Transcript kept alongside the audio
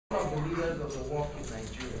of the work in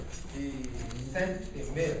Nigeria. He sent a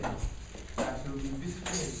mail that he will be visiting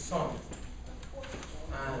his son.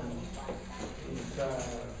 And his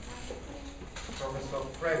Professor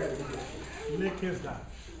Fred Lake is that?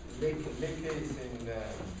 Lake is in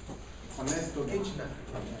Kitchener.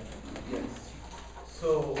 Yes.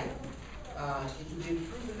 So it will be a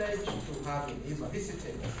privilege to have him. He's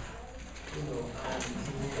visiting, and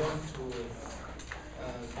we want to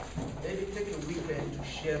maybe take a weekend to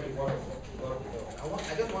share the word of God.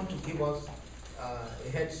 I just want to give us a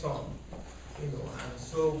head song, and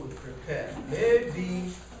so we prepare.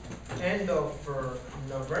 Maybe end of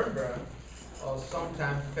November or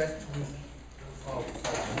sometime first week of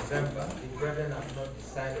December. The brethren have not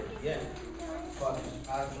decided yet, but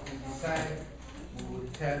as we decide, we will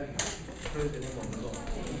tell you. Praise the name of the Lord.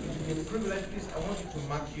 It will be a privilege. Please, I want you to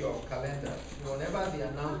mark your calendar. Whenever the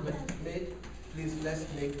announcement is made, please let's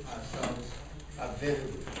make ourselves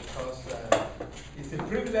available, because it's a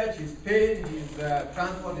privilege. He's paid, his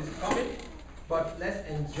transport is coming, but let's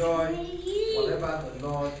enjoy whatever the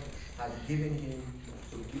Lord has given him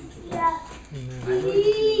to give to us. I know it will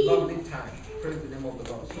be a lovely time. Praise the name of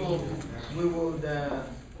the Lord. So we will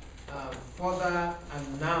further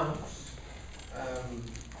announce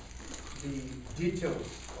the details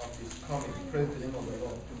of his coming. Praise the name of the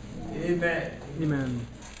Lord. Amen. Amen.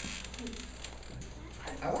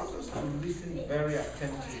 I want us to listen very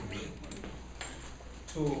attentively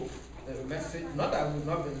to the message. Not that we've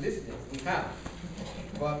not been listening, we have,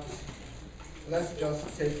 but let's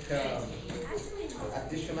just take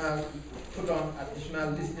put on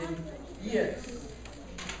additional listening ears.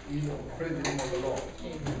 Praise the name of the Lord.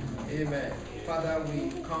 Amen. Father,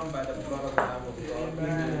 we come by the blood of the Lamb of God.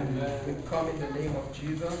 Amen. We come in the name of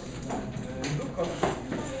Jesus. We look up to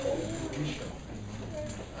you for vision.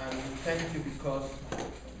 And we thank you because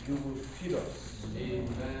you will feed us.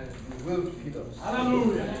 Amen. You will feed us.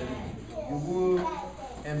 Hallelujah. You will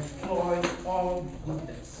employ all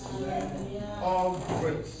goodness, all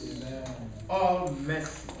grace, all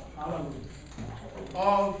mercy,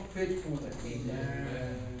 all faithfulness,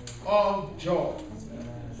 all joy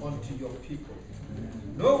unto your people.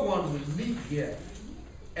 No one will leave here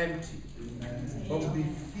empty, but will be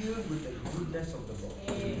filled with the goodness of the Lord,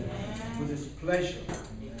 with his pleasure,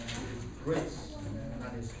 with his grace,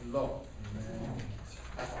 and his love.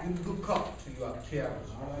 As we look up to your care,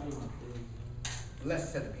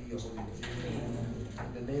 blessed be your holy name.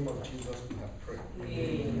 In the name of Jesus we have prayed.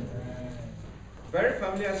 Amen. Very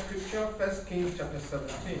familiar scripture, 1 Kings chapter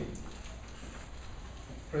 17.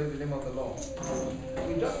 Praise the name of the Lord.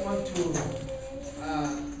 We just want to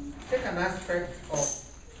take an aspect of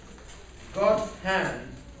God's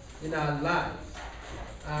hand in our lives.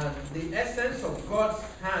 And the essence of God's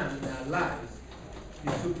hand in our lives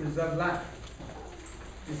is to preserve life.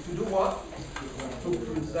 Is to do what? To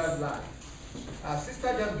preserve life. Our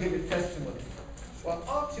sister just gave a testimony. But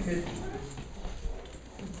ultimately,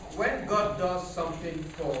 when God does something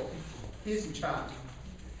for his child,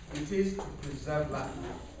 it is to preserve life.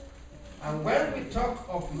 And when we talk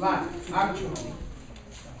of life, actually,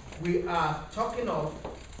 we are talking of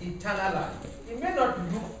eternal life. It may not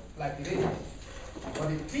look like it is,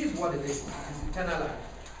 but it is what it is. It's eternal life.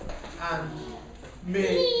 And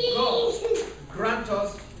may God grant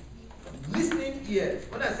us listening ears.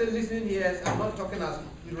 When I say listening ears, I'm not talking as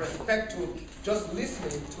with respect to just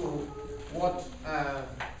listening to what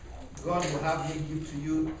God will have me give to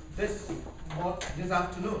you this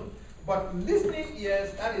afternoon. But listening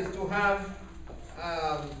ears, that is to have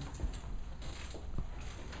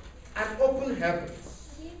an open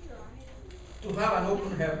heavens. To have an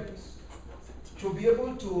open heavens. To be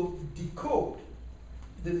able to decode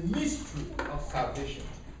the mystery of salvation.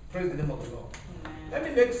 Praise the name of the Lord. Let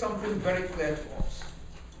me make something very clear to us.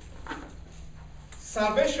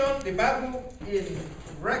 Salvation, the Bible in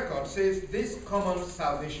record says this common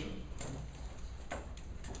salvation.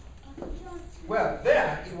 Well,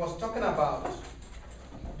 there it was talking about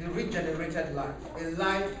the regenerated life.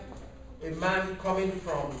 A man coming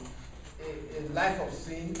from a life of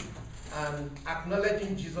sin and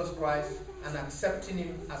acknowledging Jesus Christ and accepting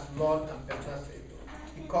him as Lord and personal Savior.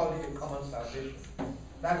 He called it a common salvation.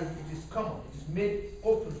 That is, it is common. It is made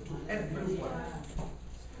open to everyone.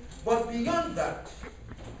 But beyond that,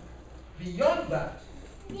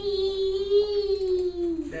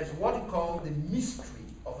 there's what we call the mystery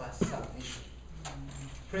of our salvation.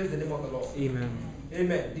 Praise the name of the Lord. Amen.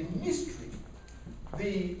 Amen. The mystery,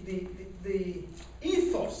 the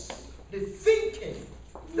ethos, the thinking,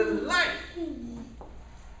 the life,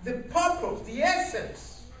 the purpose, the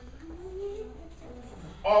essence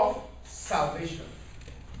of salvation.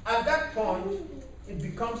 At that point, it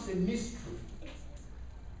becomes a mystery.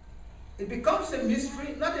 It becomes a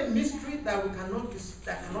mystery, not a mystery that cannot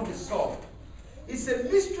be solved. It's a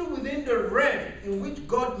mystery within the realm in which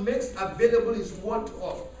God makes available His word to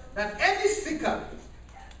us. That any seeker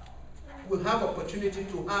will have opportunity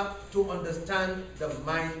to understand the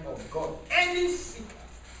mind of God. Any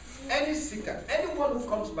seeker, anyone who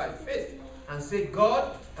comes by faith and say,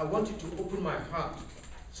 God, I want you to open my heart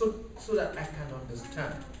so that I can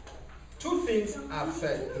understand. Two things I've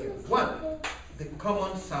said here. One, the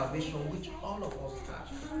common salvation which all of us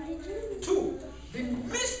have. Two, the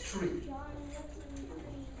mystery.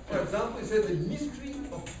 For example, it says the mystery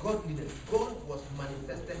of godliness. God was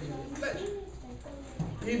manifested in the flesh.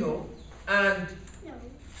 And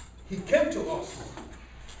He came to us.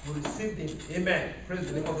 We received Him. Amen.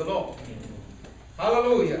 Praise the name of the Lord.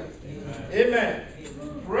 Hallelujah. Amen.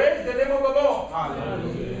 Praise the name of the Lord.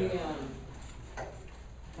 Hallelujah.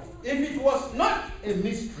 If it was not a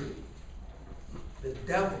mystery, the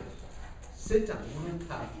devil, Satan, wouldn't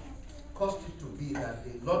have caused it to be that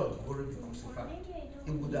the Lord of glory be crucified.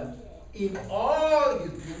 He would have, in all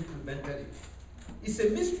His being, prevented it. It's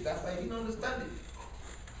a mystery. That's why He didn't understand it.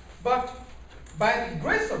 But by the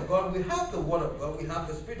grace of God, we have the Word of God, we have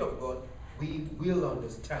the Spirit of God, we will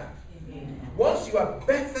understand. Amen. Once you are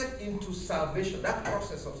birthed into salvation, that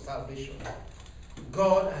process of salvation,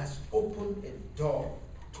 God has opened a door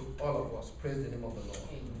to all of us. Praise the name of the Lord.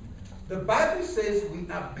 Amen. The Bible says we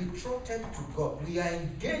are betrothed to God. We are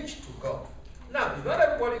engaged to God. Now, not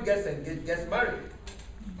everybody gets engaged, gets married.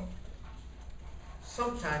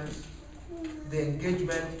 Sometimes the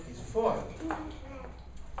engagement is foiled.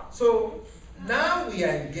 So now we are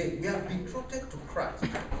engaged. We are betrothed to Christ.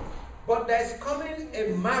 But there is coming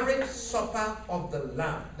a marriage supper of the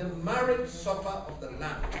Lamb. The marriage supper of the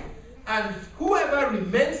Lamb. And whoever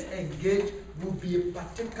remains engaged will be a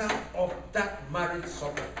partaker of that marriage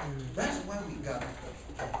supper. That's why we gather.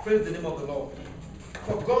 Praise the name of the Lord.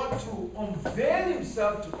 For God to unveil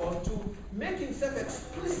Himself to us, to make Himself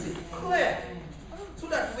explicit, clear, so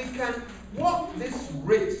that we can walk this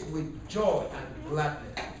race with joy and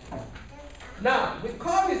gladness. Now, we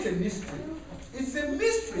call this a mystery. It's a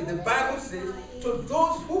mystery, the Bible says, to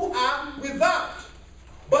those who are without.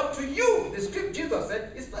 But to you, the script Jesus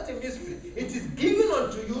said, it's not a mystery. It is given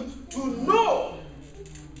unto you to know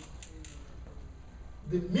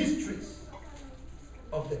the mysteries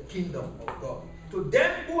of the kingdom of God. To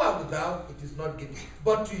them who are without, it is not given.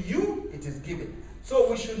 But to you, it is given. So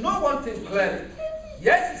we should know one thing clearly.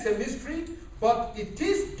 Yes, it's a mystery, but it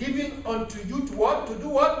is given unto you to what? To do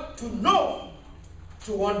what? To know.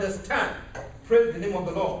 To understand. Praise the name of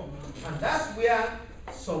the Lord. And that's where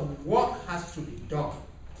some work has to be done.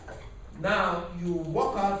 Now, you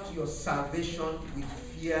walk out your salvation with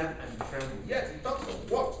fear and trembling. Yes, it talks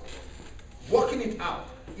of what? Working it out.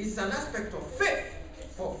 It's an aspect of faith.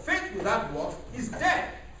 For faith without work is dead.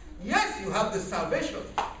 Yes, you have the salvation.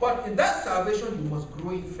 But in that salvation, you must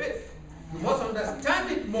grow in faith. You must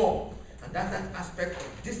understand it more. And that's an aspect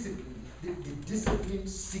of discipline. The disciplined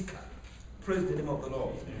seeker. Praise the name of the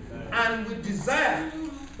Lord. Amen. And we desire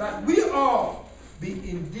that we all be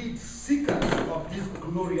indeed seekers of this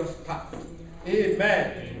glorious path.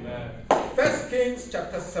 Amen. Amen. 1 Kings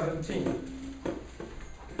chapter 17.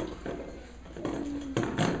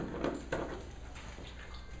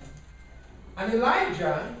 And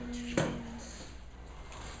Elijah,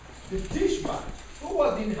 the Tishbite, who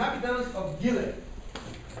was the inhabitants of Gilead,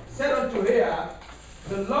 said unto Ahab,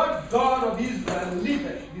 the Lord God of Israel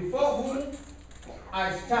liveth, before whom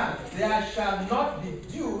I stand. There shall not be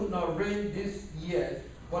dew nor rain this year,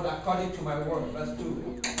 but according to my word. Verse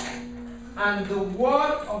 2. And the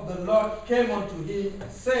word of the Lord came unto him,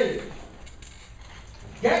 saying,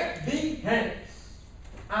 Get thee hence,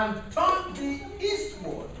 and turn thee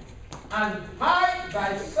eastward, and hide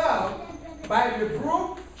thyself by the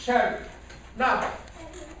brook Cherith. Now,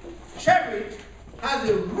 Cherith has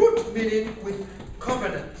a root meaning with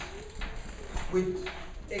covenant, with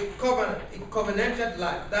a covenant, a covenanted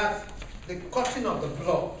life. That's the cutting of the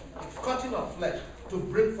blood, the cutting of flesh to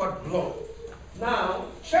bring forth blood. Now,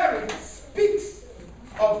 Cherith speaks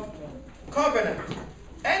of covenant.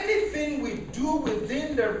 Anything we do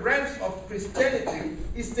within the realms of Christianity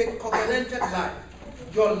is a covenanted life.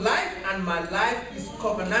 Your life and my life is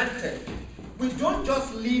covenanted. We don't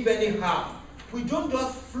just live anyhow. We don't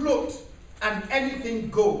just float and anything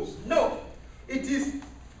goes. No. It is,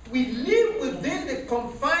 we live within the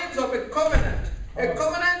confines of a covenant. A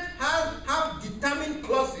covenant have determined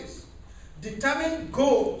clauses, determined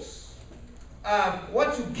goals.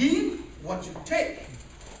 What you give, what you take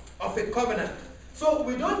of a covenant. So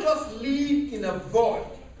we don't just live in a void.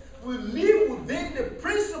 We live within the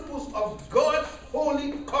principles of God's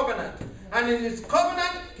holy covenant. And in his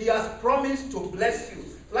covenant, he has promised to bless you.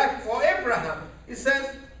 Like for Abraham, he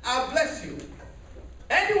says, I'll bless you.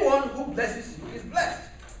 Anyone who blesses you is blessed.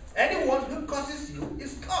 Anyone who curses you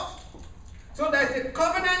is cursed. So there's a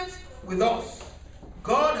covenant with us.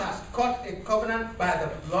 God has cut a covenant by the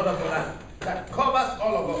blood of the Lamb that covers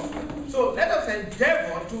all of us. So let us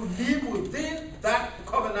endeavor to live within that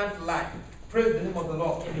covenant life. Praise the name of the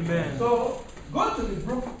Lord. Amen. So go to the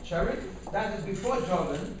brook Cherith, that is before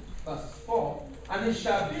Jordan, verse 4. And it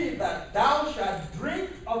shall be that thou shalt drink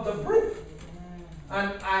of the brook,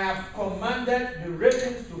 and I have commanded the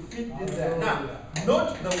ravens to feed thee there. Now,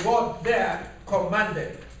 note the word there,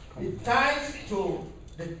 commanded. It ties to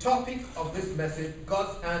the topic of this message,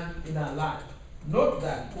 God's hand in our life. Note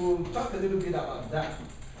that. We'll talk a little bit about that.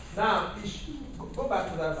 Now, go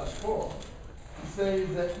back to that verse 4. It says,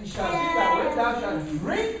 it shall be that when thou shalt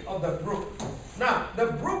drink of the brook. Now, the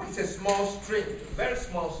brook is a small stream, very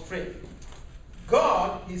small stream.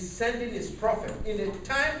 God is sending his prophet in a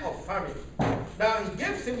time of famine. Now, he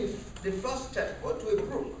gives him the first step. Go to a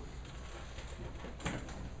brook.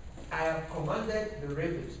 I have commanded the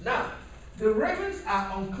ravens. Now, the ravens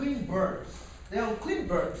are unclean birds. They are unclean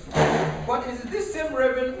birds. But is it this same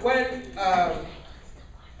raven when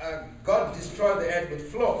God destroyed the earth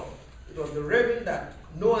with flood? It was the raven that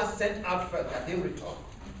Noah sent out first that they returned.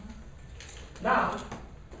 Now,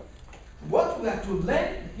 what we are to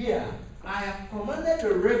learn here, I have commanded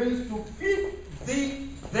the ravens to feed thee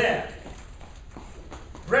there.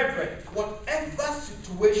 Brethren, whatever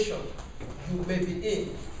situation you may be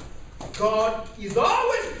in, God is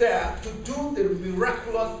always there to do the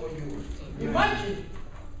miraculous for you. Imagine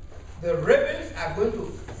the ravens are going to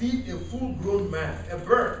feed a full-grown man, a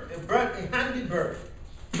handy bird.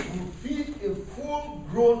 Will feed a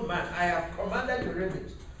full-grown man. I have commanded the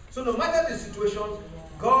ravens. So no matter the situation,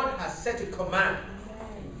 God has set a command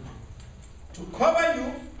to cover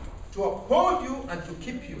you, to uphold you, and to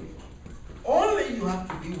keep you. Only you have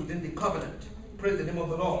to be within the covenant. Praise the name of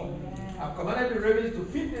the Lord. I've commanded the ravens to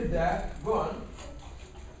feed it there. Go on.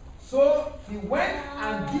 So he went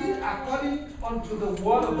and did according unto the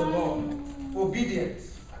word of the Lord.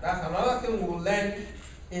 Obedience. That's another thing we'll learn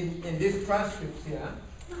in this transcript here.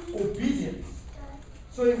 Obedience.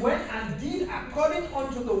 So he went and did according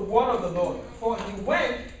unto the word of the Lord. For he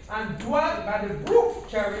went and dwelt by the brook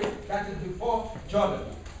Cherith, that is before Jordan.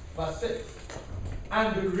 Verse 6.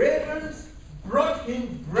 And the ravens brought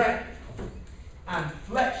him bread and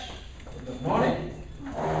flesh in the morning,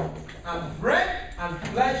 and bread and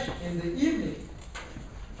flesh in the evening,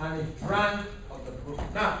 and he drank of the brook.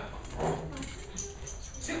 Now,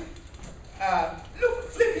 see, look,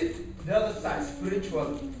 flip it the other side,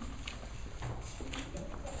 spiritually.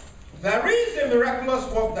 There is a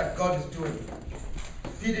miraculous work that God is doing,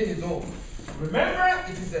 feeding his own. Remember,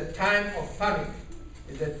 it is a time of famine.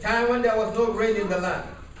 It's a time when there was no rain in the land.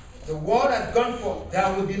 The word has gone forth,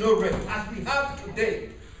 there will be no rain, as we have today.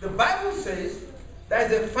 The Bible says there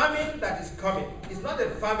is a famine that is coming. It's not a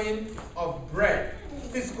famine of bread,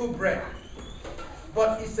 physical bread,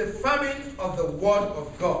 but it's a famine of the word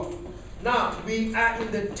of God. Now, we are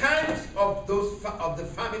in the times of the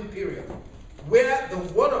famine period, where the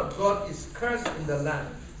word of God is cursed in the land.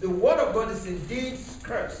 The word of God is indeed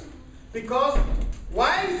cursed. Because,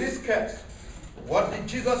 why is this cursed? What did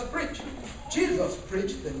Jesus preach? Jesus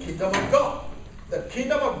preached the kingdom of God. The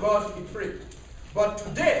kingdom of God he preached. But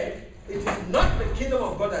today, it is not the kingdom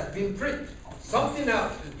of God that's being preached. Something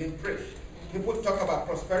else is being preached. People talk about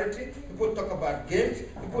prosperity. People talk about games.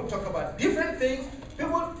 People talk about different things.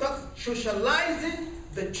 People talk socializing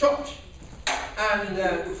the church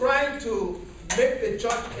and trying to make the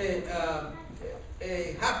church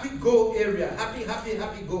a happy go area.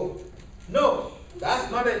 Happy go. No,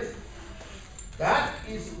 that's not it. That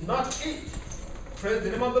is not it. Praise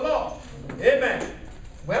the name of the Lord. Amen.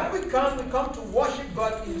 When we come to worship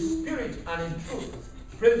God in spirit and in truth.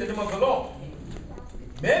 Praise the name of the Lord.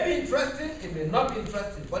 It may be interesting, it may not be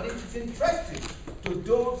interesting, but it is interesting to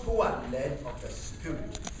those who are led of the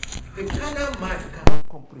Spirit. The carnal mind cannot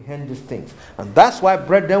comprehend these things. And that's why,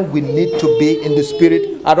 brethren, we need to be in the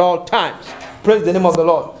Spirit at all times. Praise the name of the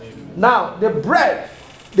Lord. Now, the bread,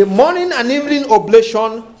 the morning and evening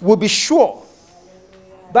oblation will be sure.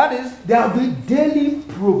 That is, there will be daily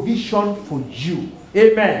provision for you.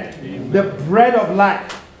 Amen. Amen. The bread of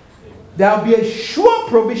life. There will be a sure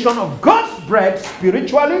provision of God's bread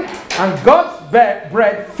spiritually and God's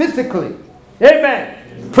bread physically. Amen.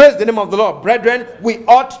 Amen. Praise the name of the Lord. Brethren, we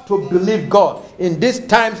ought to believe God in these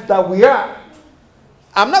times that we are.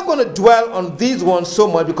 I'm not going to dwell on these ones so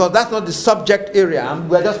much because that's not the subject area.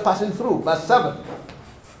 We're just passing through. Verse 7.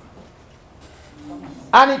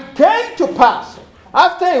 And it came to pass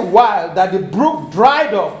after a while that the brook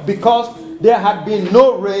dried up because there had been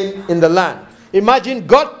no rain in the land. Imagine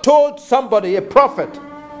God told somebody, a prophet,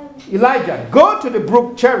 Elijah, go to the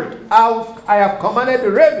brook Cherith. I have commanded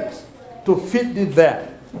the ravens to feed thee there.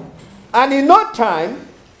 And in no time,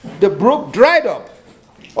 the brook dried up.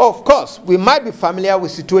 Of course, we might be familiar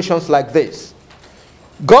with situations like this.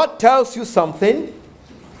 God tells you something.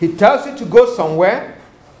 He tells you to go somewhere.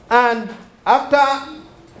 And after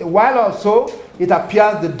a while or so, it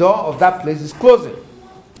appears the door of that place is closing.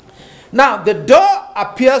 Now, the door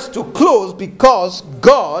appears to close because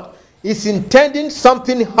God is intending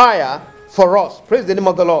something higher for us. Praise the name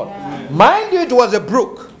of the Lord. Yeah. Mind you, it was a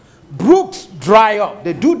brook. Brooks dry up.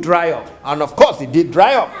 They do dry up. And of course, it did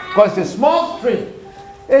dry up because it's a small stream.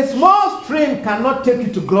 A small stream cannot take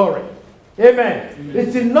you to glory. Amen. Amen.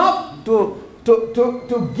 It's enough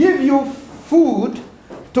to give you food,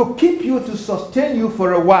 to keep you, to sustain you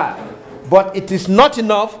for a while. But it is not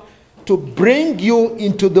enough to bring you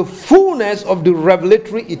into the fullness of the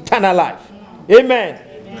revelatory eternal life. Amen.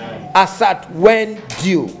 Amen. As at when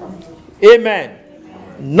due. Amen.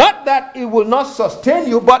 Not that it will not sustain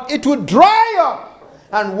you, but it will dry up.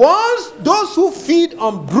 And once those who feed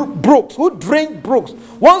on brooks, who drink brooks,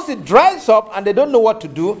 once it dries up and they don't know what to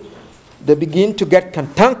do, they begin to get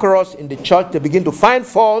cantankerous in the church. They begin to find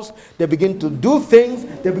faults. They begin to do things.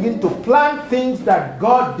 They begin to plan things that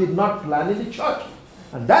God did not plan in the church.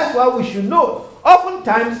 And that's why we should know.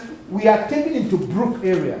 Oftentimes, we are taken into brook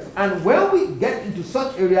areas. And when we get into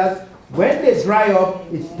such areas, when they dry up,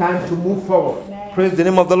 it's time to move forward. Amen. Praise the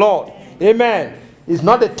name of the Lord. Amen. It's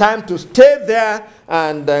not the time to stay there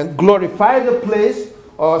and glorify the place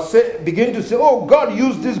or begin to say, oh, God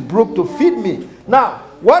used this brook to feed me. Now,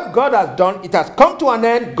 what God has done, it has come to an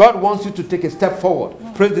end. God wants you to take a step forward.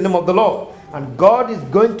 Praise the name of the Lord. And God is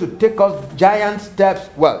going to take us giant steps.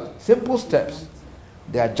 Well, simple steps.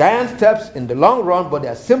 There are giant steps in the long run, but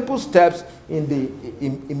there are simple steps in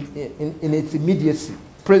its immediacy.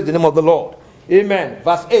 Praise the name of the Lord. Amen.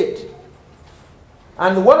 Verse 8.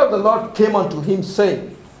 And the word of the Lord came unto him,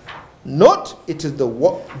 saying, note, it is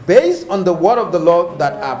based on the word of the Lord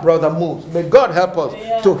that our brother moves. May God help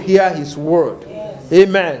us to hear his word. Yes.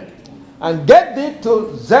 Amen. And get thee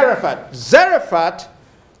to Zarephath. Zarephath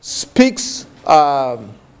speaks of,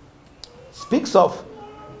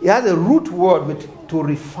 it has a root word with to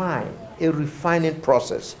refine, a refining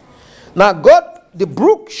process. Now God, the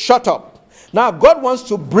brook shut up. Now God wants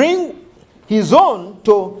to bring his own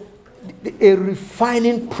to a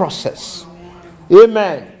refining process.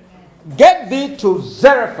 Amen. Get thee to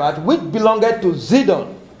Zarephath, which belongeth to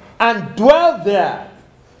Zidon, and dwell there.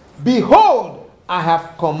 Behold, I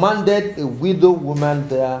have commanded a widow woman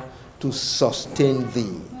there to sustain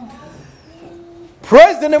thee.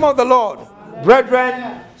 Praise the name of the Lord.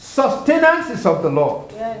 Brethren, sustenance is of the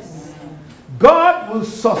Lord. Yes. God will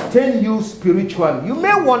sustain you spiritually. You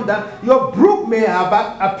may wonder, your brook may have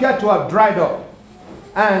appeared to have dried up.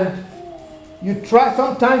 And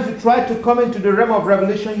sometimes you try to come into the realm of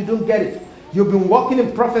revelation, you don't get it. You've been walking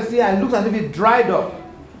in prophecy and it looks as if it dried up.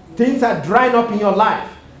 Things are drying up in your life.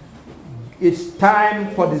 It's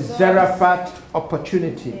time for the Zarephath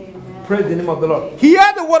opportunity. Amen. Praise the name of the Lord. Hear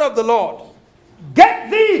the word of the Lord.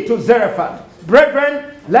 Get thee to Zarephath.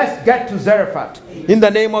 Brethren, let's get to Zarephath in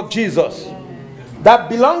the name of Jesus. That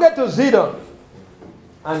belongeth to Zidon,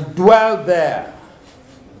 and dwell there.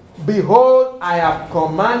 Behold, I have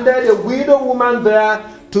commanded a widow woman there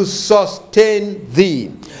to sustain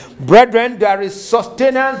thee. Brethren, there is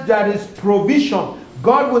sustenance, there is provision.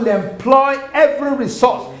 God will employ every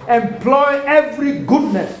resource, employ every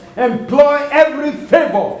goodness, employ every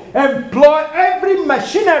favor, employ every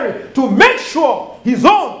machinery to make sure his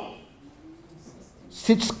own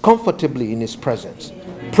sits comfortably in his presence.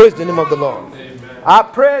 Amen. Praise the name of the Lord. Amen. I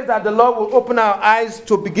pray that the Lord will open our eyes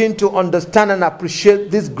to begin to understand and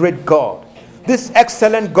appreciate this great God, this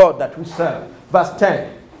excellent God that we serve. Verse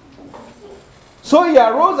 10. So he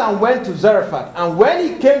arose and went to Zarephath, and when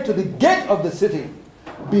he came to the gate of the city,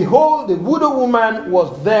 behold, the widow woman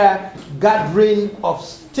was there gathering of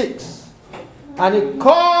sticks. And he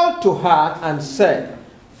called to her and said,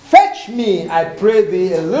 fetch me, I pray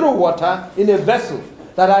thee, a little water in a vessel,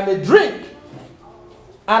 that I may drink.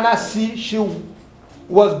 And as she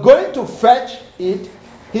was going to fetch it,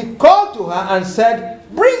 he called to her and said,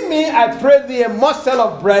 bring me, I pray thee, a morsel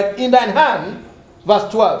of bread in thine hand.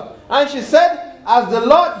 Verse 12. And she said, as the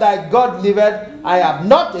Lord thy God liveth, I have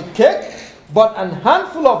not a cake, but an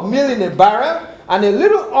handful of meal in a barrel, and a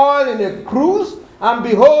little oil in a cruse, and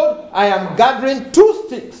behold, I am gathering 2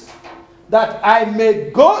 sticks. that I may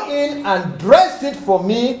go in and dress it for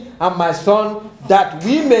me and my son, that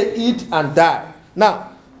we may eat and die.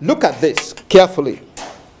 Now, look at this carefully.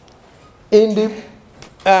 In the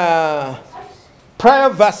prior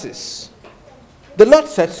verses, the Lord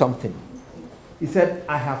said something. He said,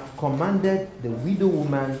 I have commanded the widow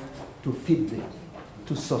woman to feed thee,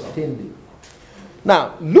 to sustain thee.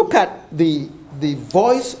 Now, look at the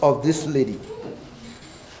voice of this lady.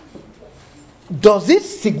 Does it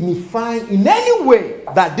signify in any way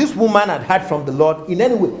that this woman had heard from the Lord, in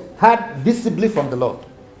any way, heard visibly from the Lord?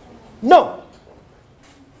 No.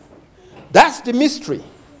 That's the mystery.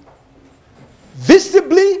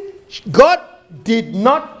 Visibly, God did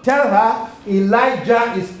not tell her,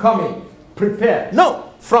 Elijah is coming, prepare.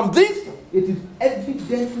 No. From this, it is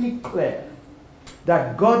evidently clear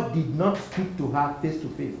that God did not speak to her face to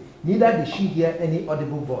face. Neither did she hear any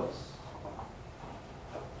audible voice.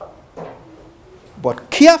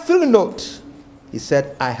 But carefully note, he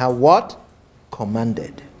said, I have what?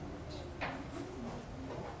 Commanded.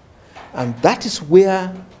 And that is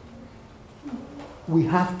where we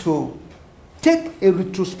have to take a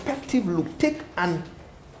retrospective look, take an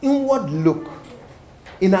inward look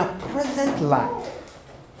in our present life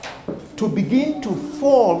to begin to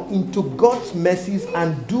fall into God's mercies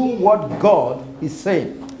and do what God is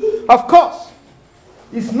saying. Of course,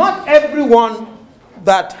 it's not everyone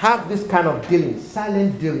that have this kind of dealing,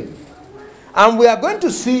 silent dealing. And we are going to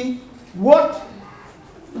see what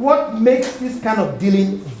makes this kind of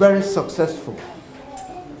dealing very successful.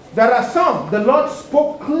 There are some, the Lord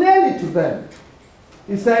spoke clearly to them.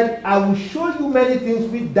 He said, I will show you many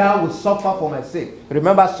things which thou wilt suffer for my sake.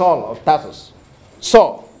 Remember Saul of Tarsus.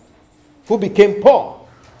 Saul, who became Paul.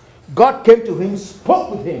 God came to him, spoke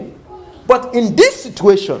with him. But in this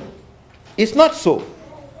situation, it's not so.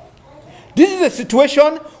 This is a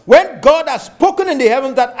situation when God has spoken in the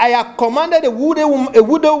heavens that I have commanded a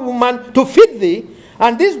widow woman to feed thee,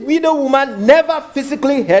 and this widow woman never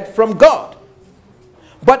physically heard from God.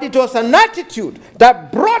 But it was an attitude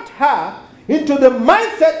that brought her into the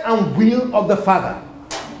mindset and will of the Father.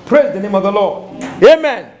 Praise the name of the Lord.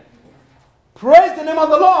 Amen. Praise the name of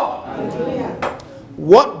the Lord. Hallelujah.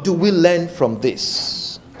 What do we learn from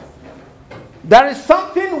this? There is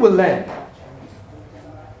something we learn.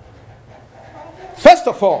 First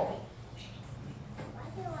of all,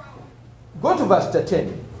 go to verse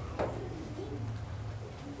 13.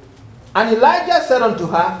 And Elijah said unto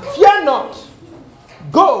her, fear not,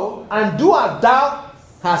 go and do as thou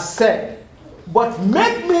hast said, but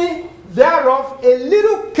make me thereof a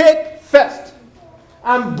little cake first,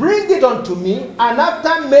 and bring it unto me, and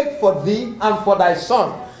after make for thee and for thy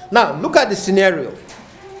son. Now, look at the scenario.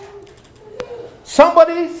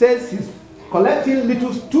 Somebody says he's collecting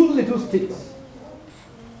two little sticks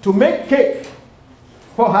to make cake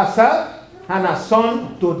for herself and her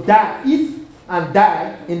son to die, eat and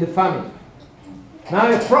die in the famine.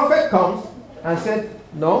 Now a prophet comes and said,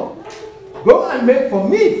 no, go and make for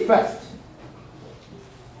me first.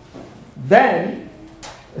 Then,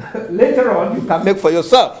 later on, you can make for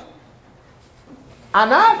yourself.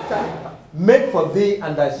 And after, make for thee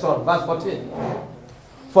and thy son. Verse 14.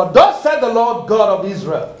 For thus said the Lord God of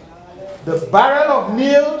Israel, the barrel of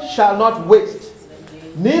meal shall not waste,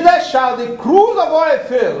 neither shall the cruse of oil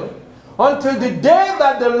fail, until the day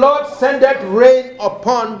that the Lord sendeth rain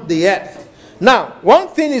upon the earth. Now, one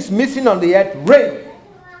thing is missing on the earth, rain.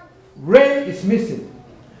 Rain is missing.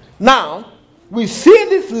 Now, we see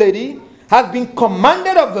this lady has been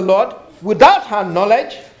commanded of the Lord without her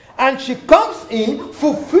knowledge, and she comes in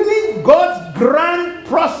fulfilling God's grand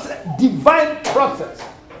process, divine process.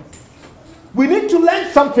 We need to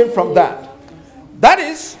learn something from that. That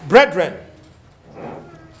is, brethren,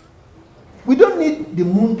 we don't need the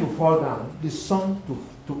moon to fall down, the sun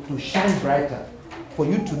to shine brighter for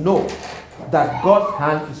you to know that God's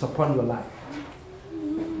hand is upon your life.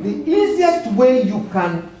 The easiest way you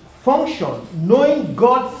can function knowing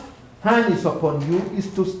God's hand is upon you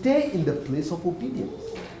is to stay in the place of obedience.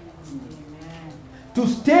 To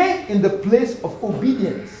stay in the place of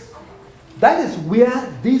obedience. That is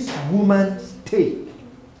where this woman stayed.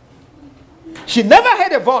 She never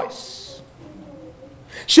heard a voice.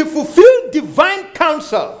 She fulfilled divine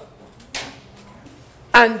counsel.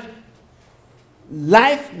 And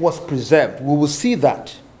life was preserved. We will see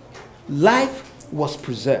that. Life was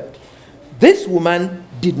preserved. This woman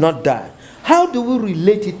did not die. How do we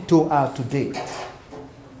relate it to our today?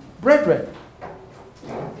 Brethren,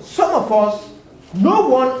 some of us, no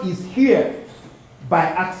one is here by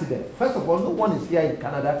accident. First of all, no one is here in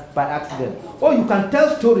Canada by accident. Or you can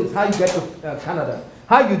tell stories how you get to Canada,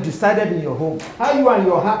 how you decided in your home, how you and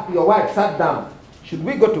your wife sat down. Should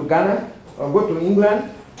we go to Ghana? or go to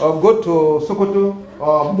England, or go to Sokoto,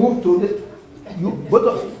 or move to,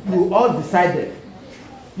 you all decided.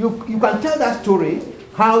 You can tell that story,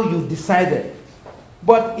 how you decided.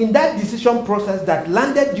 But in that decision process that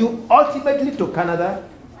landed you ultimately to Canada,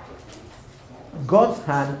 God's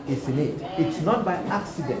hand is in it. It's not by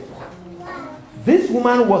accident. This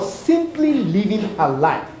woman was simply living her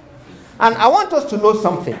life. And I want us to know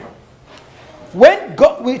something. When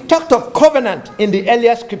we talked of covenant in the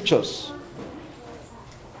earlier scriptures,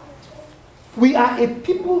 we are a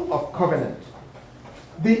people of covenant.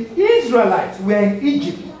 The Israelites were in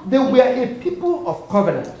Egypt. They were a people of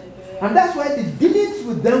covenant. And that's why the dealings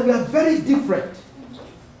with them were very different.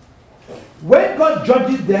 When God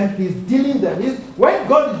judges them, he's dealing them. When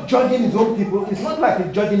God is judging his own people, it's not like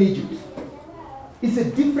he's judging Egypt. It's a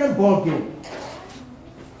different ball game.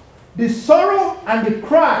 The sorrow and the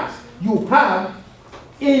cries you have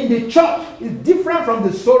in the church is different from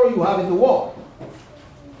the sorrow you have in the world.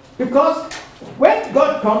 Because when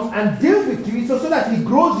God comes and deals with you, it's so that he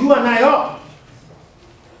grows you and I up.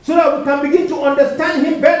 So that we can begin to understand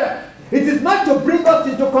him better. It is not to bring us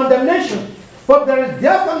into condemnation. But there is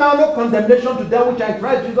therefore now no condemnation to them which are in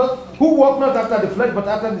Christ Jesus, who walk not after the flesh, but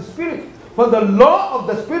after the Spirit. For the law of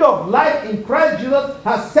the Spirit of life in Christ Jesus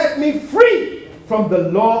has set me free from the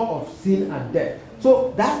law of sin and death.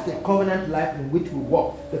 So that's the covenant life in which we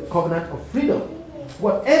walk, the covenant of freedom.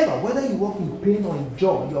 Whatever, whether you walk in pain or in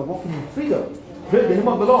joy, you are walking in freedom. Praise the name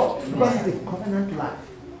of the Lord. Because it's a covenant life.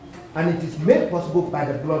 And it is made possible by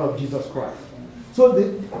the blood of Jesus Christ. So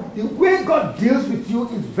the way God deals with you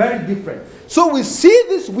is very different. So we see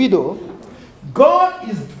this widow, God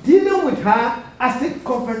is dealing with her as a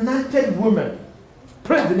covenanted woman.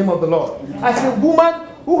 Praise the name of the Lord. As a woman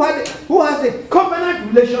who has a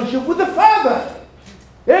covenant relationship with the Father.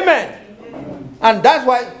 Amen. And that's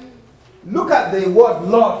why, look at the word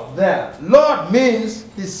Lord there. Lord means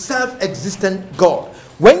the self-existent God.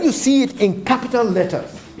 When you see it in capital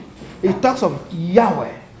letters, it talks of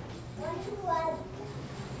Yahweh.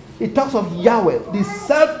 It talks of Yahweh, the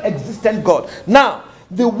self-existent God. Now,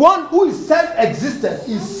 the one who is self-existent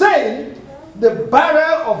is saying, the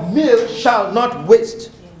barrel of meal shall not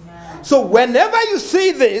waste. Amen. So whenever you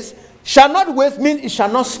see this, shall not waste means it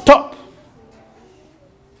shall not stop.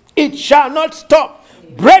 It shall not stop.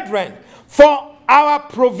 Amen. Brethren, for our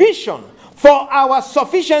provision, for our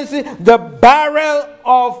sufficiency, the barrel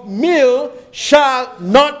of meal shall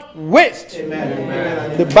not waste. Amen.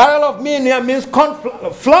 Amen. The barrel of meal here means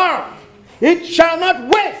flour. It shall not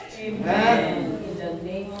waste. Amen.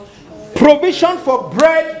 Provision for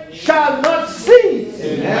bread shall not cease.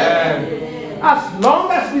 Amen. As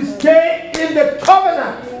long as we stay in the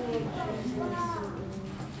covenant.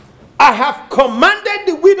 I have commanded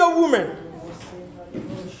the widow woman.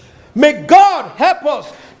 May God help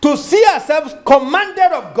us to see ourselves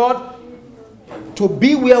commanded of God to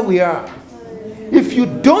be where we are. If you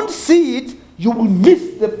don't see it, you will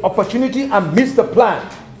miss the opportunity and miss the plan.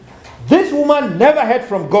 This woman never heard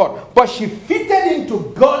from God, but she fitted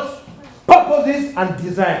into God's purposes and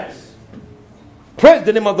desires. Praise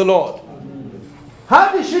the name of the Lord.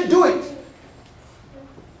 How did she do it?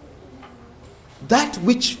 That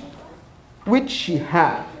which she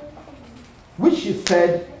had, which she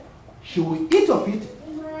said she will eat of it,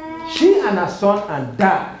 she and her son, and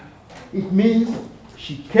die. It means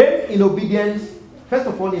she came in obedience, first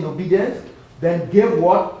of all in obedience, then gave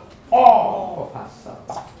what? All of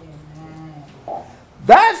herself.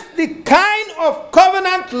 That's the kind of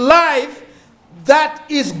covenant life that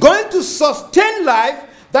is going to sustain life,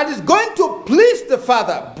 that is going to please the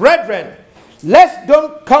Father. Brethren, let's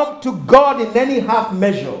don't come to God in any half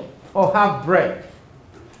measure or half bread.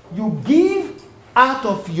 You give out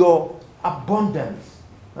of your abundance.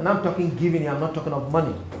 And I'm talking giving here, I'm not talking of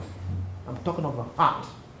money. I'm talking of a heart.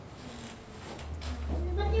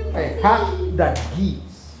 A heart that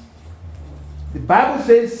gives. The Bible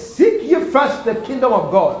says, seek ye first the kingdom of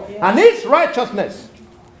God and his righteousness.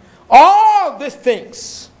 All these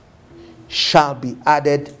things shall be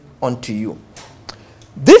added unto you.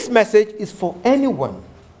 This message is for anyone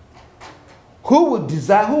who will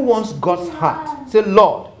desire, who wants God's heart. Say,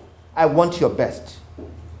 Lord, I want your best.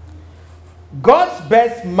 God's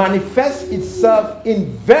best manifests itself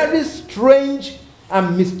in very strange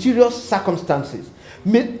and mysterious circumstances.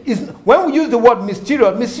 When we use the word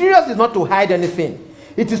mysterious, mysterious is not to hide anything.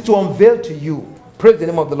 It is to unveil to you. Praise the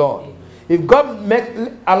name of the Lord. If God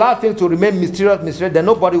allows things to remain mysterious, then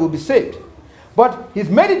nobody will be saved. But he's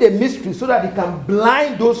made it a mystery so that he can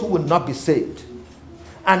blind those who will not be saved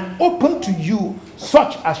and open to you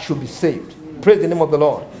such as should be saved. Praise the name of the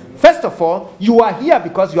Lord. First of all, you are here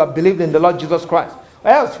because you have believed in the Lord Jesus Christ.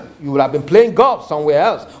 Else, you would have been playing golf somewhere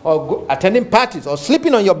else, or attending parties, or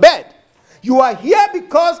sleeping on your bed. You are here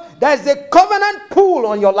because there is a covenant pull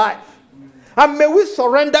on your life. And may we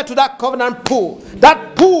surrender to that covenant pull,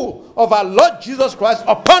 that pull of our Lord Jesus Christ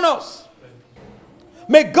upon us.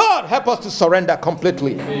 May God help us to surrender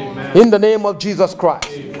completely. Amen. In the name of Jesus Christ.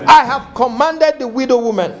 Amen. I have commanded the widow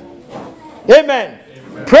woman. Amen.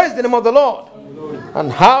 Amen. Praise the name of the Lord. Amen.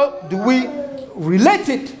 And how do we relate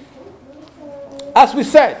it? As we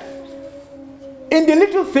said, in the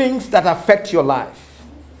little things that affect your life,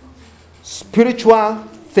 spiritual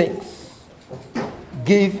things,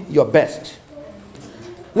 give your best.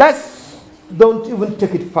 Let's don't even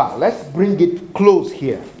take it far. Let's bring it close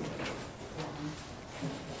here.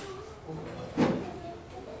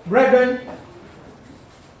 Brethren,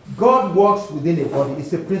 God works within a body.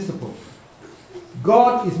 It's a principle.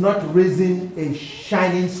 God is not raising a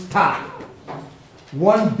shining star.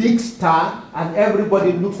 One big star, and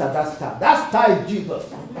everybody looks at that star. That star is Jesus.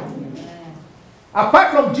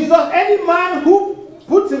 Apart from Jesus, any man who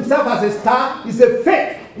puts himself as a star is a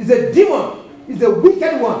fake, is a demon, is a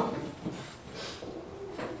wicked one.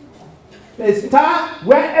 A star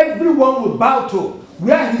where everyone will bow to,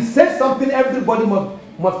 where he says something everybody must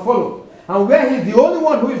follow. And where he's the only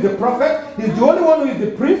one who is the prophet, he's the only one who is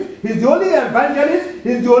the priest, he's the only evangelist,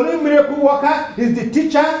 he's the only miracle worker, he's the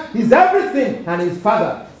teacher, he's everything, and his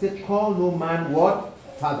father. He said, call no man what?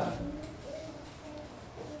 Father.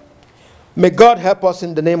 May God help us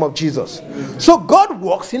in the name of Jesus. So God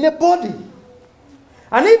walks in a body.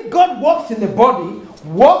 And if God walks in a body,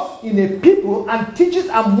 walks in a people, and teaches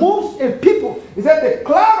and moves a people, he said the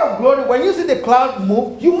cloud of glory, when you see the cloud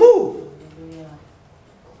move, you move.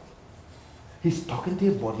 He's talking to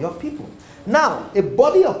a body of people. Now, a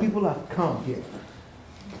body of people have come here.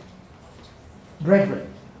 Brethren,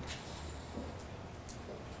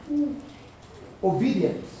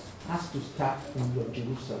 obedience has to start in your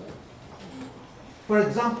Jerusalem. For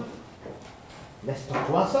example, let's talk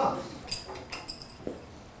to ourselves.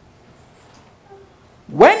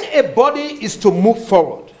 When a body is to move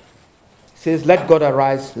forward, it says, let God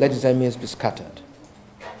arise, let his enemies be scattered.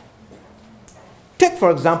 Take,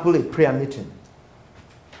 for example, a prayer meeting.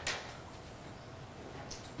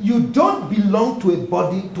 You don't belong to a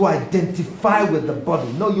body to identify with the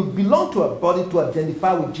body. No, you belong to a body to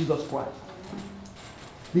identify with Jesus Christ.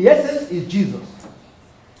 The essence is Jesus.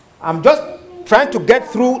 I'm just trying to get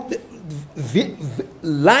through the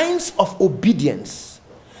lines of obedience.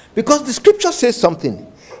 Because the scripture says something.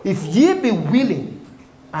 If ye be willing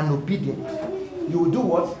and obedient, you will do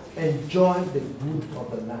what? Enjoy the good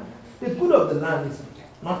of the land. The good of the land is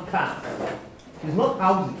not cars. It's not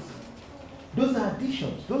houses. Those are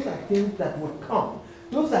additions. Those are things that will come.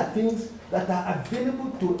 Those are things that are available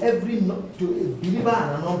to to a believer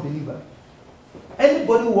and an unbeliever.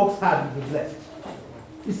 Anybody who works hard will be blessed.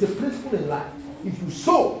 It's a principle in life. If you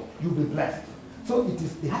sow, you'll be blessed. So it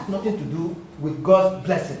has nothing to do with God's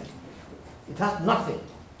blessing. It has nothing.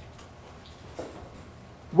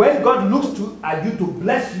 When God looks at you to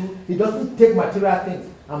bless you, he doesn't take material things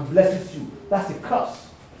and blesses you. That's a curse.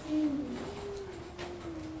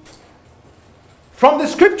 From the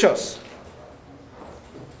scriptures,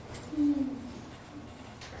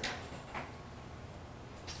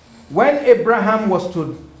 when Abraham was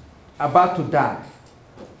about to die,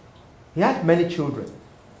 he had many children,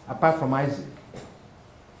 apart from Isaac.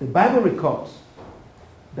 The Bible records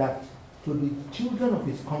that to the children of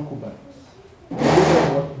his concubines, he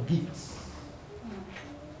gave what? Gifts.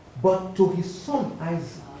 But to his son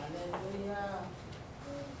Isaac,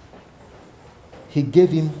 he gave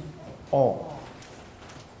him all.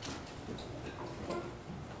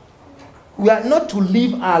 We are not to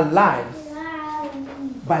live our lives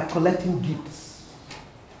by collecting gifts.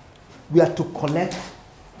 We are to collect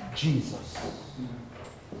Jesus.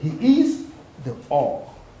 He is the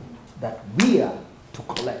all that we are to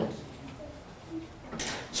collect.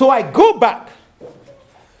 So I go back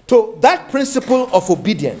to that principle of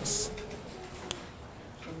obedience.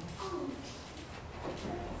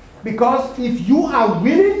 Because if you are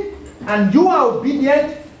willing and you are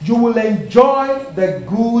obedient, you will enjoy the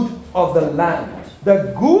good of the land.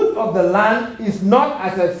 The good of the land is not,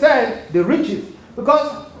 as I said, the riches.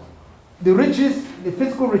 Because the riches, the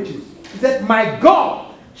physical riches. He said, my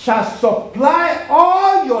God shall supply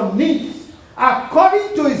all your needs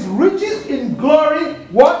according to his riches in glory.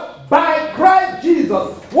 What? By Christ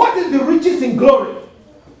Jesus. What is the riches in glory?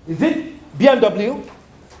 Is it BMW?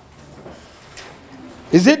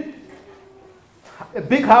 Is it a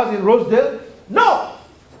big house in Rosedale? No.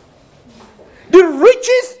 The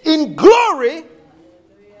riches in glory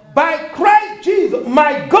by Christ Jesus,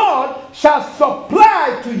 my God shall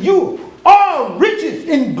supply to you all riches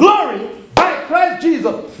in glory by Christ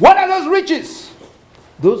Jesus. What are those riches?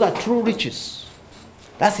 Those are true riches.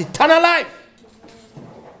 That's eternal life.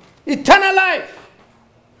 Eternal life.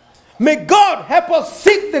 May God help us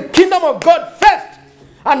seek the kingdom of God first.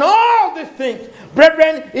 And all these things,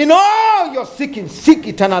 brethren, in all your seeking, seek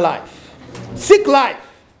eternal life. Seek life.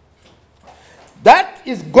 That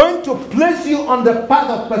is going to place you on the path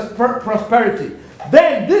of prosperity.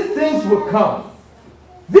 Then these things will come.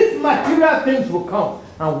 These material things will come.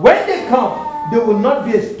 And when they come, they will not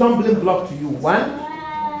be a stumbling block to you. One,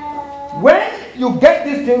 when you get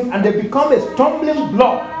these things and they become a stumbling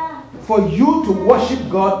block for you to worship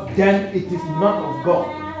God, then it is not of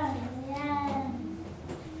God.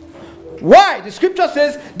 Why? The scripture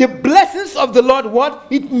says, the blessings of the Lord, what?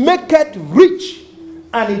 It maketh rich,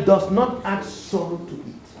 and it does not add sorrow to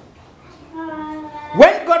it.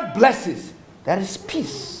 When God blesses, there is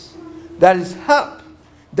peace, there is help,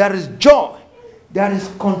 there is joy, there is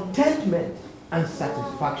contentment and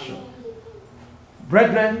satisfaction.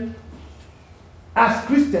 Brethren, as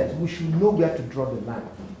Christians, we should know where to draw the line.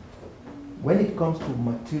 When it comes to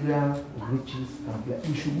material riches and blessings,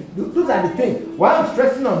 we should. Those are the things. Why I'm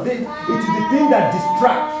stressing on this, it is the thing that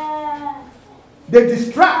distracts. They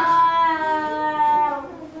distract.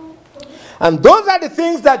 And those are the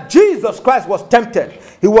things that Jesus Christ was tempted.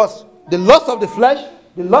 He was the lust of the flesh,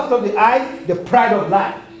 the lust of the eyes, the pride of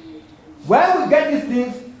life. When we get these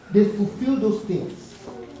things, they fulfill those things.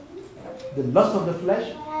 The lust of the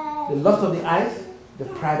flesh, the lust of the eyes, the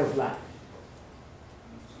pride of life.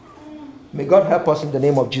 May God help us in the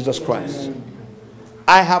name of Jesus Christ.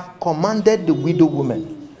 I have commanded the widow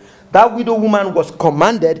woman. That widow woman was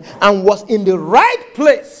commanded and was in the right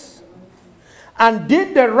place and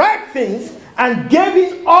did the right things and gave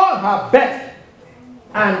it all her best.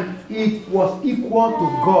 And it was equal to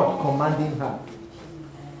God commanding her.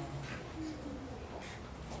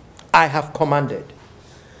 I have commanded.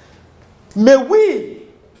 May we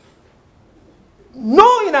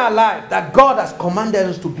know in our life that God has commanded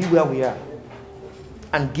us to be where we are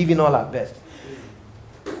and giving all our best.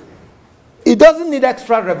 It doesn't need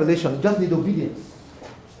extra revelation, it just needs obedience.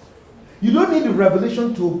 You don't need the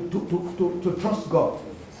revelation to trust God.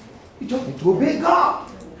 You just need to obey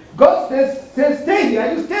God. God says stay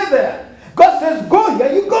here, you stay there. God says go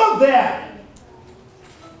here, you go there.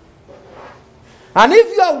 And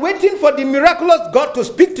if you are waiting for the miraculous God to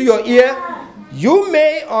speak to your ear, you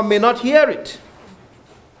may or may not hear it.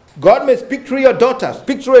 God may speak through your daughter,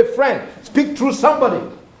 speak through a friend, speak through somebody.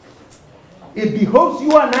 It behoves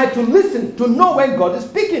you and I to listen, to know when God is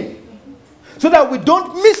speaking, so that we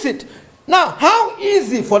don't miss it. Now, how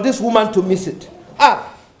easy for this woman to miss it?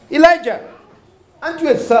 Elijah, aren't you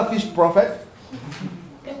a selfish prophet?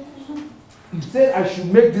 You said I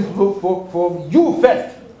should make this loaf for you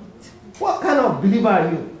first. What kind of believer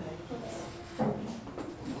are you?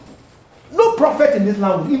 No prophet in this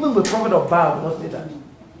language, even the prophet of Baal, will not say that.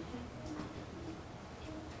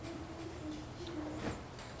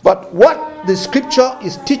 But what the scripture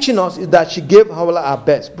is teaching us is that she gave her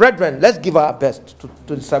best. Brethren, let's give our best to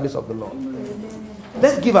the service of the Lord.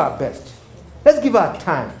 Let's give our best. Let's give our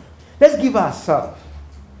time. Let's give ourselves.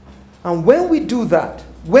 And when we do that,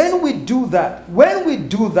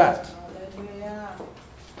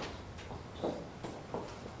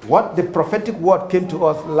 what the prophetic word came to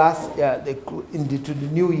us last year, to the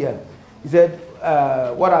new year. He said,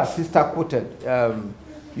 what our sister quoted,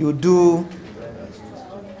 you do...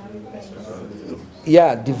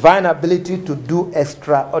 divine ability to do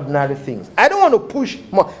extraordinary things. I don't want to push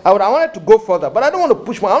more. I wanted to go further, but I don't want to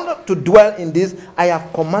push more. I want to dwell in this. I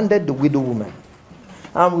have commanded the widow woman.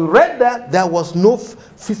 And we read that there was no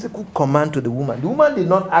physical command to the woman. The woman did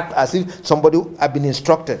not act as if somebody had been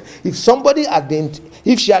instructed. If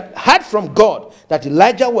she had heard from God that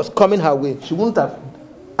Elijah was coming her way, she wouldn't have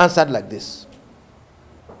answered like this.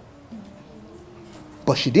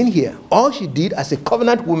 But she didn't hear. All she did as a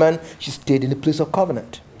covenant woman, she stayed in the place of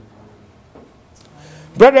covenant.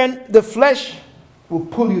 Brethren, the flesh will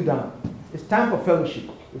pull you down. It's time for fellowship.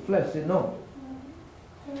 The flesh said no.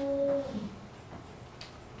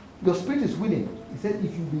 Your spirit is willing. He said,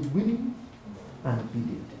 if you be willing and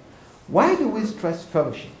obedient. Why do we stress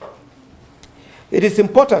fellowship? It is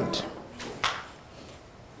important.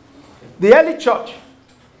 The early church,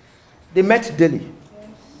 they met daily.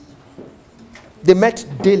 They met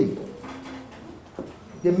daily.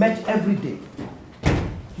 They met every day.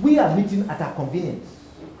 We are meeting at our convenience.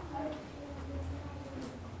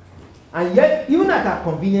 And yet, even at our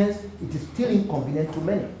convenience, it is still inconvenient to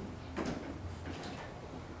many.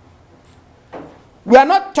 we are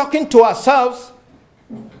not talking to ourselves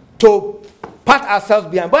to pat ourselves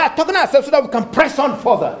behind, but we are talking to ourselves so that we can press on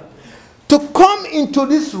further. To come into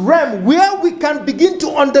this realm where we can begin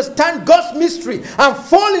to understand God's mystery and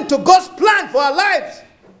fall into God's plan for our lives.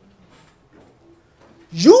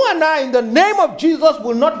 You and I, in the name of Jesus,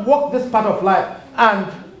 will not walk this part of life and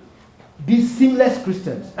be seamless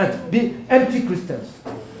Christians and be empty Christians.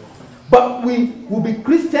 But we will be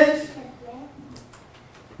Christians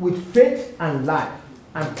with faith and life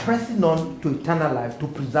and pressing on to eternal life to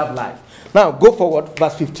preserve life. Now, go forward,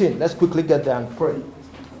 verse 15. Let's quickly get there and pray.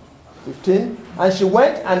 15. And she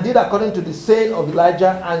went and did according to the saying of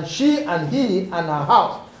Elijah, and she and he and her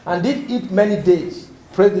house, and did eat many days.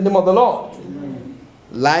 Praise the name of the Lord. Amen.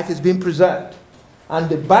 Life is being preserved. And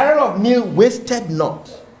the barrel of meal wasted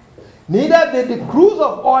not. Neither did the cruse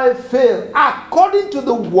of oil fail, according to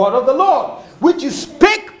the word of the Lord, which is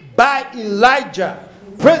spake by Elijah.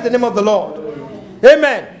 Praise the name of the Lord.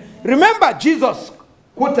 Amen. Remember, Jesus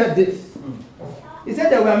quoted this. He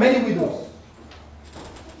said there were many widows.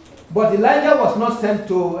 But Elijah was not sent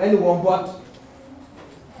to anyone but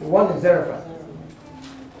the one in Zarephath.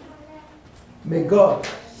 May God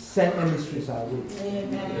send emissaries our way.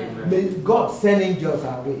 Amen. May God send angels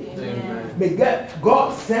our way. Amen. May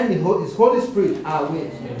God send His Holy Spirit our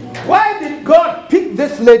way. Amen. Why did God pick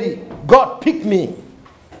this lady? God picked me.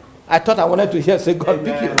 I thought I wanted to hear say God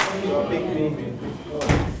picked you. God picked me.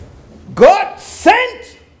 God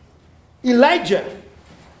sent Elijah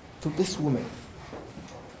to this woman.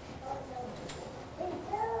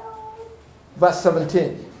 Verse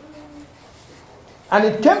 17. And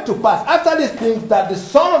it came to pass after these things that the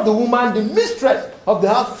son of the woman, the mistress of the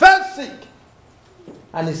house, fell sick.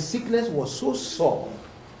 And his sickness was so sore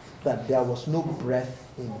that there was no breath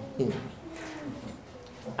in him.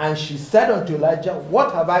 And she said unto Elijah,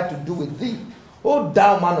 What have I to do with thee, O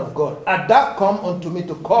thou man of God? Art thou come unto me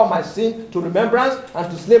to call my sin to remembrance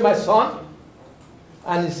and to slay my son?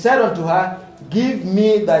 And he said unto her, Give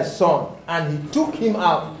me thy son. And he took him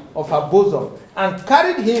out of her bosom and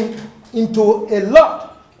carried him into a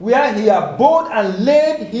loft where he abode and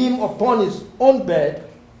laid him upon his own bed.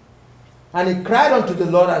 And he cried unto the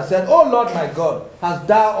Lord and said, O Lord my God, hast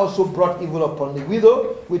thou also brought evil upon the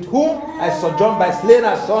widow with whom I sojourned by slaying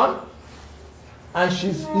her son? And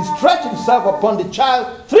he stretched himself upon the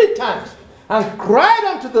child 3 times and cried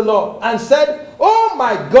unto the Lord and said, O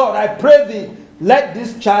my God, I pray thee, let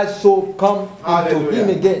this child's soul come into him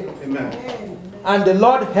again. Amen. And the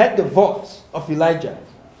Lord heard the voice of Elijah,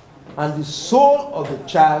 and the soul of the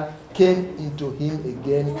child came into him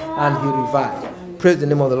again, and he revived. Praise the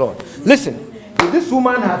name of the Lord. Listen, if this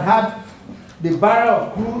woman had the barrel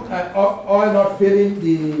of crude oil not failing,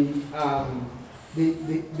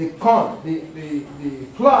 the corn, the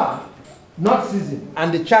flour not seasoned,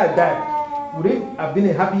 and the child died, would it have been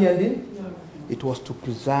a happy ending? It was to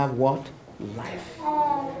preserve what? Life.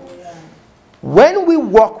 When we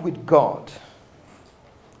walk with God,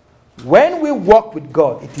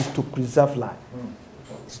 it is to preserve life.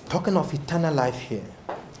 It's talking of eternal life here.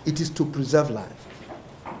 It is to preserve life.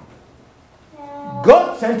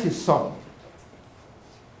 God sent his son.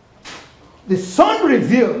 The son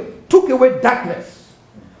revealed, took away darkness,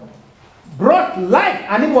 brought life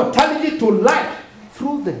and immortality to light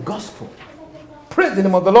through the gospel. Praise the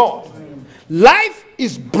name of the Lord. Life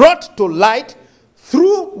is brought to light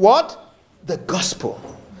through what? The gospel.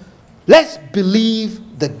 Let's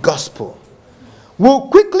believe the gospel. We'll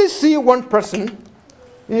quickly see one person,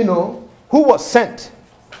 who was sent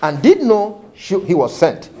and did know he was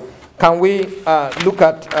sent. Can we look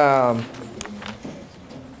at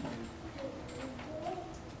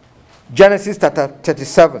Genesis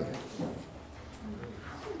 37?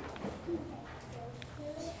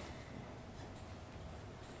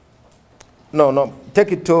 No.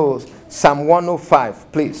 Take it to Psalm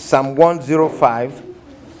 105, please. Psalm 105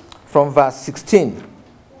 from verse 16.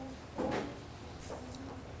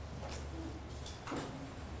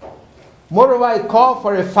 Moreover, I call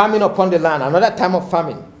for a famine upon the land, another time of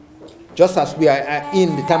famine, just as we are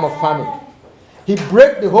in the time of famine. He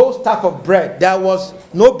brake the whole staff of bread. There was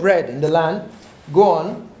no bread in the land. Go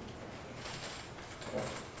on.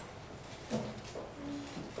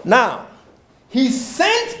 Now, he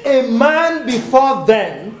sent a man before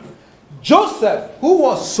them, Joseph, who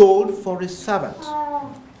was sold for a servant.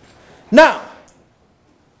 Now,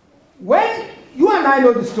 when you and I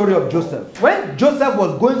know the story of Joseph, when Joseph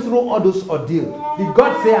was going through all those ordeals, did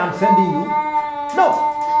God say, I'm sending you?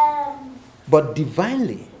 No. But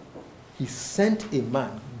divinely, he sent a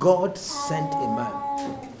man. God sent a man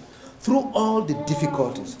through all the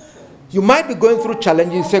difficulties. You might be going through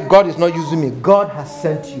challenges. You say, God is not using me. God has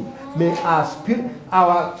sent you. May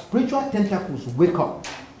our spiritual tentacles wake up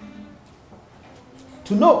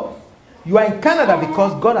to know you are in Canada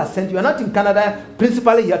because God has sent you. You are not in Canada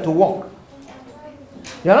principally here to work.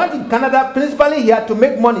 You are not in Canada principally here to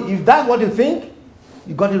make money. If that's what you think,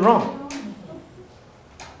 you got it wrong.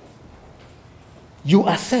 You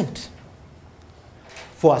are sent.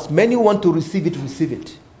 For as many want to receive it, receive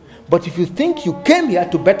it. But if you think you came here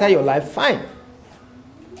to better your life, fine.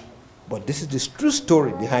 But this is the true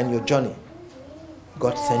story behind your journey.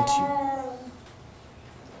 God sent you.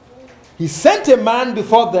 He sent a man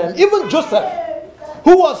before them, even Joseph,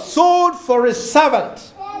 who was sold for a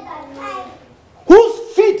servant,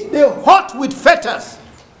 whose feet they hot with fetters.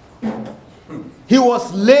 He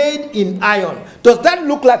was laid in iron. Does that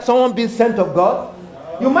look like someone being sent of God?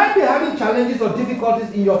 You might be having challenges or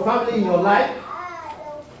difficulties in your family, in your life.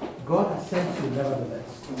 God has sent you nevertheless.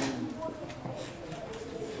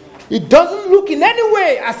 It doesn't look in any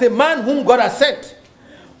way as a man whom God has sent.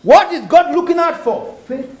 What is God looking out for?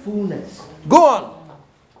 Faithfulness. Go on.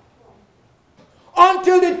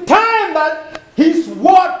 Until the time that his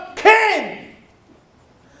word came.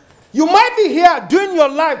 You might be here doing your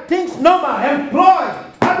life, things normal, employed,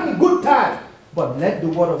 having a good time. But let the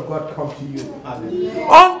word of God come to you. Amen.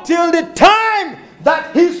 Until the time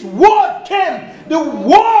that his word came. The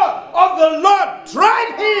word of the Lord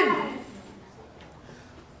tried him.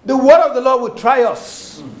 The word of the Lord will try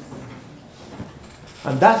us.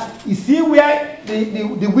 And that's, you see where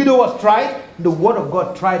the widow was tried? The word of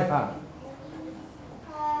God tried her.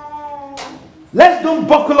 Let's don't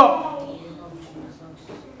buckle up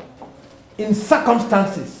in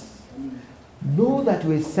circumstances. Know that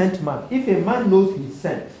you're a sent man. If a man knows he's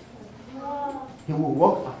sent, he will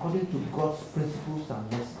walk according to God's principles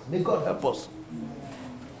and mercies. May God help us.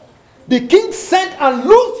 The king sent and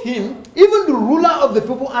loosed him, even the ruler of the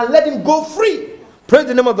people, and let him go free. Praise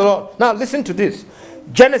the name of the Lord. Now listen to this.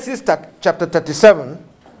 Genesis chapter 37,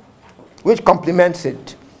 which complements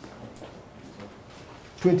it.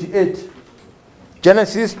 28.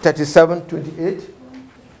 Genesis 37, 28.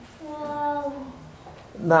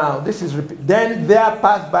 Now, this is repeat. Then there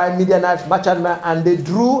passed by Midianites, merchantmen, and they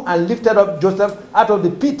drew and lifted up Joseph out of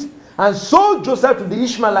the pit, and sold Joseph to the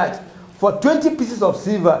Ishmaelites for 20 pieces of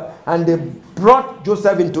silver, and they brought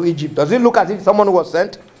Joseph into Egypt. Does it look as if someone was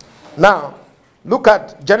sent? Now, look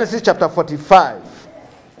at Genesis chapter 45.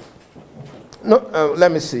 No,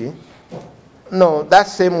 let me see. No, that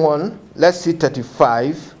same one. Let's see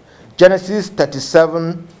 35. Genesis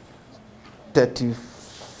 37,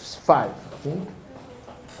 35, I think.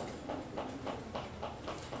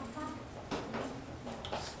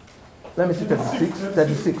 Let me see 36.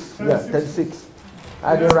 36. Yeah, 36.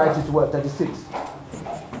 I didn't write it well. 36.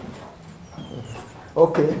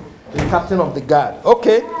 Okay. The captain of the guard.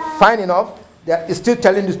 Okay, fine enough. It's still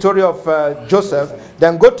telling the story of Joseph.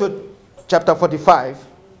 Then go to chapter 45,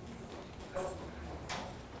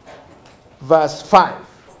 verse 5.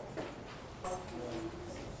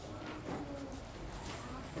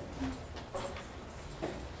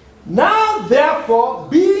 Now, therefore,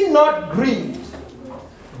 be not grieved.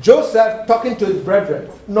 Joseph talking to his brethren,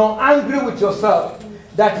 nor angry with yourself,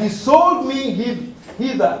 that he sold me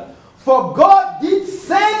hither. For God did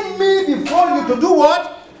send me before you to do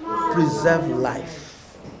what? Preserve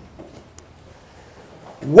life.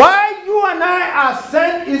 Why you and I are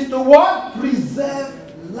sent is to what?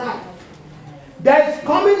 Preserve life. There is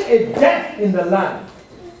coming a death in the land.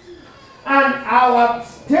 And our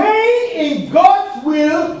staying in God's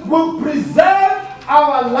will preserve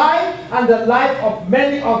our life and the life of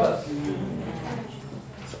many others.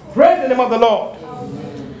 Praise the name of the Lord.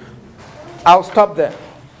 I'll stop there.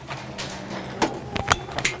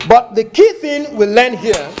 But the key thing we learn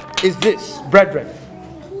here is this, brethren.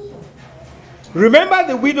 Remember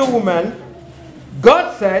the widow woman?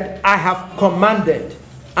 God said, I have commanded.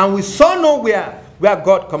 And we saw nowhere where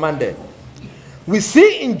God commanded. We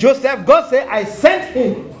see in Joseph, God said, I sent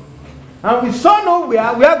him. And we saw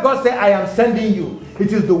nowhere where God said, I am sending you.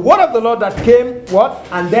 It is the word of the Lord that came, what?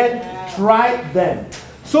 And then tried them.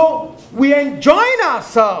 So we enjoin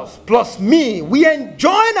ourselves, plus me, we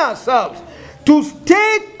enjoin ourselves to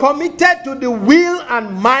stay committed to the will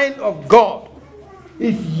and mind of God.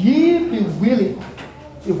 If ye be willing.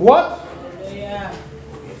 If what? Yeah.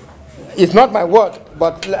 It's not my word,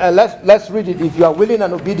 but let's read it. If you are willing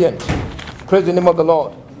and obedient. Praise the name of the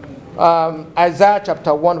Lord. Isaiah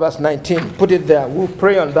chapter 1 verse 19. Put it there. We'll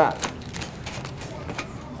pray on that.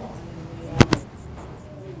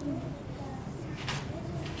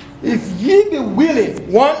 If ye be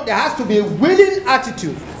willing, one, there has to be a willing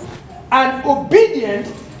attitude. And obedient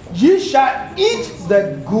Ye shall eat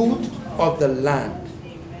the good of the land.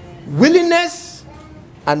 Willingness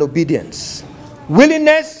and obedience.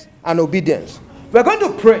 Willingness and obedience. We're going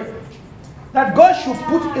to pray that God should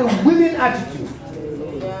put a willing attitude.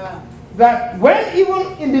 That when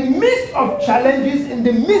even in the midst of challenges, in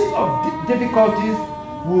the midst of difficulties,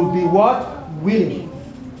 will be what? Willing.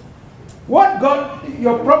 What God,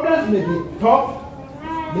 your problems may be tough,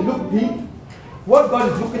 they look big. What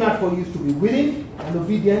God is looking at for you is to be willing and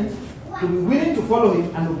obedient, to be willing to follow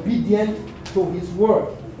Him and obedient to His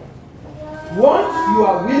word. Once you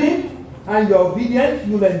are willing and you're obedient,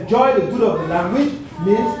 you'll enjoy the good of the land, which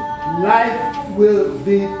means life will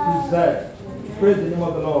be preserved. Praise the name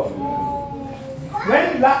of the Lord.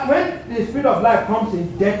 When the spirit of life comes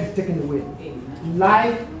in, death is taken away.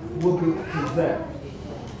 Life will be preserved.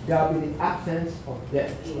 There will be the absence of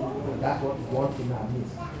death. And that's what we want in our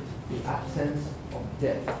midst. The absence of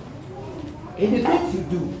death. In the things you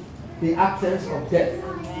do, the absence of death.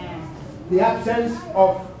 The absence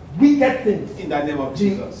of wicked things. In the name of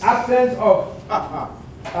Jesus. The absence of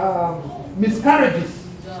miscarriages.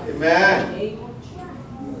 Amen.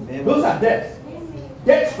 Those are death.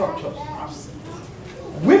 Death structures.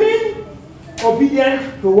 Women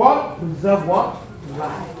obedient to what? Preserve what?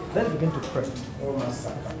 Life. Let's begin to pray.